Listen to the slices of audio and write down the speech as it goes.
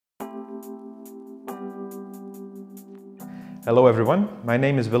Hello everyone, my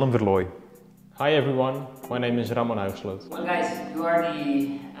name is Willem Verlooy. Hi everyone, my name is Ramon Huigsloot. Well guys, you are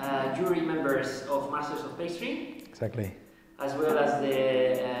the jury members of Masters of Pastry. Exactly. As well as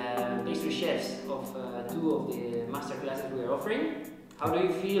the pastry chefs of two of the master classes we are offering. How do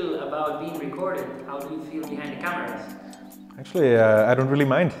you feel about being recorded? How do you feel behind the cameras? Actually, I don't really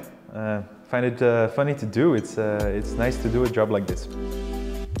mind. Find it funny to do. It's nice to do a job like this.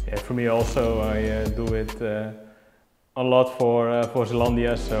 Yeah, for me also, I do it a lot for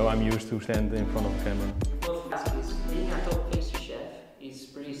Zealandia, so I'm used to stand in front of the camera. Well, being a top pastry chef is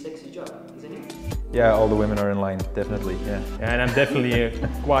a pretty sexy job, isn't it? Yeah, all the women are in line, definitely. Yeah. Yeah, and I'm definitely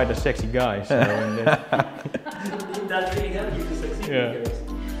quite a sexy guy. So Did that really help you to succeed? Yeah.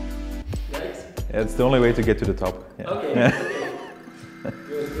 Right? Yeah, it's the only way to get to the top. Yeah. Okay. Okay.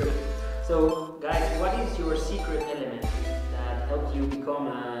 Good. So, guys, what is your secret element that helped you become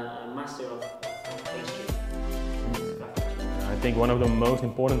a master of pastry? I think one of the most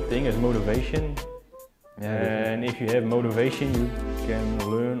important things is motivation. Yeah, and if you have motivation, you can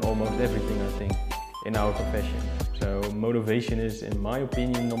learn almost everything, I think, in our profession. So motivation is, in my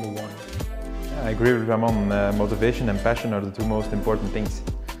opinion, number one. Yeah, I agree with Ramon. Motivation and passion are the two most important things.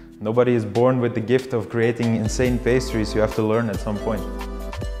 Nobody is born with the gift of creating insane pastries. You have to learn at some point.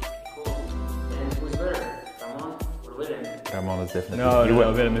 Cool. And who's better, Ramon or Willem? Ramon is definitely. No,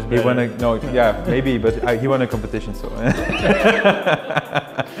 Willem is better. He won a, no, yeah, maybe, but he won a competition, so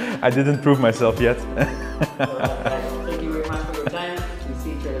I didn't prove myself yet. Alright, thank you very much for your time. We'll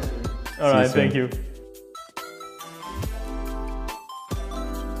see each other soon. All right, thank you.